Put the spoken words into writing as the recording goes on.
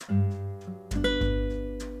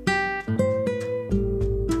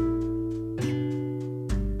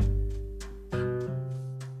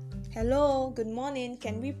Good morning.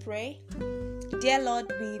 Can we pray? Dear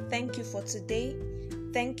Lord, we thank you for today.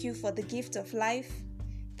 Thank you for the gift of life.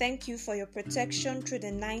 Thank you for your protection through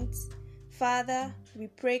the night. Father, we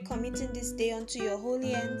pray committing this day unto your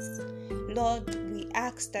holy hands. Lord, we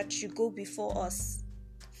ask that you go before us.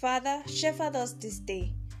 Father, shepherd us this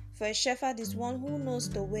day. For a shepherd is one who knows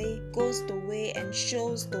the way, goes the way, and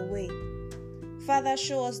shows the way. Father,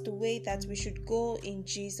 show us the way that we should go in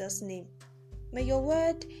Jesus' name. May your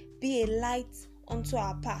word be a light unto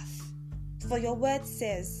our path. For your word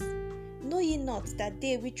says, Know ye not that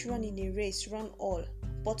they which run in a race run all,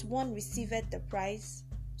 but one receiveth the prize?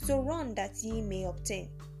 So run that ye may obtain.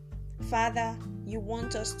 Father, you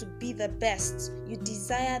want us to be the best. You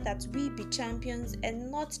desire that we be champions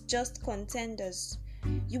and not just contenders.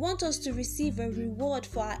 You want us to receive a reward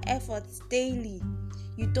for our efforts daily.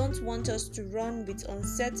 You don't want us to run with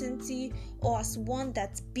uncertainty or as one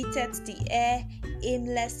that beateth the air,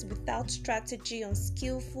 aimless, without strategy,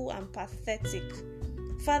 unskillful and pathetic.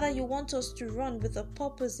 Father, you want us to run with a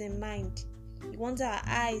purpose in mind. You want our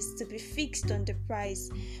eyes to be fixed on the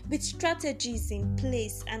prize, with strategies in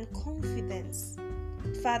place and confidence.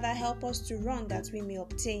 Father, help us to run that we may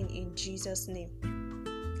obtain in Jesus' name.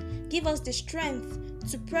 Give us the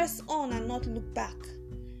strength to press on and not look back.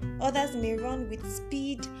 Others may run with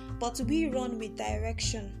speed, but we run with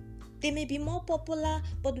direction. They may be more popular,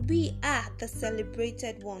 but we are the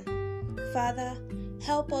celebrated one. Father,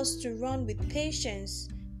 help us to run with patience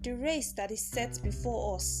the race that is set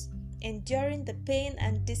before us, enduring the pain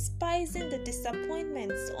and despising the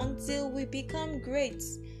disappointments until we become great,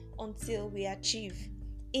 until we achieve.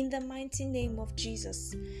 In the mighty name of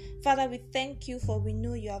Jesus. Father, we thank you for we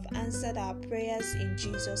know you have answered our prayers in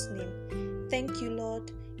Jesus' name. Thank you,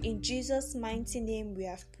 Lord. In Jesus' mighty name we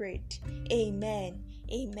have prayed. Amen.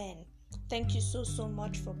 Amen. Thank you so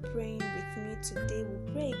much for praying with me today.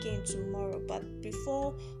 We'll pray again tomorrow. But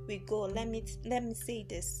before we go, let me say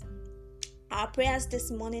this. Our prayers this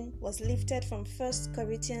morning was lifted from 1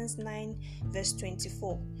 Corinthians 9 verse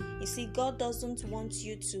 24. You see, God doesn't want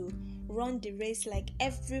you to run the race like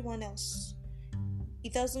everyone else. He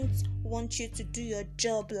doesn't want you to do your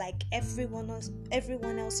job like everyone else.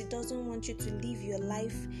 He doesn't want you to live your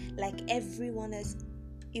life like everyone else.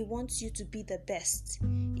 He wants you to be the best.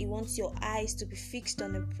 He wants your eyes to be fixed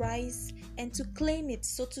on a prize and to claim it.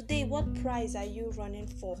 So today, what prize are you running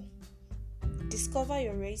for? Discover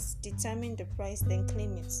your race, determine the prize, then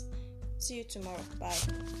claim it. See you tomorrow. Bye.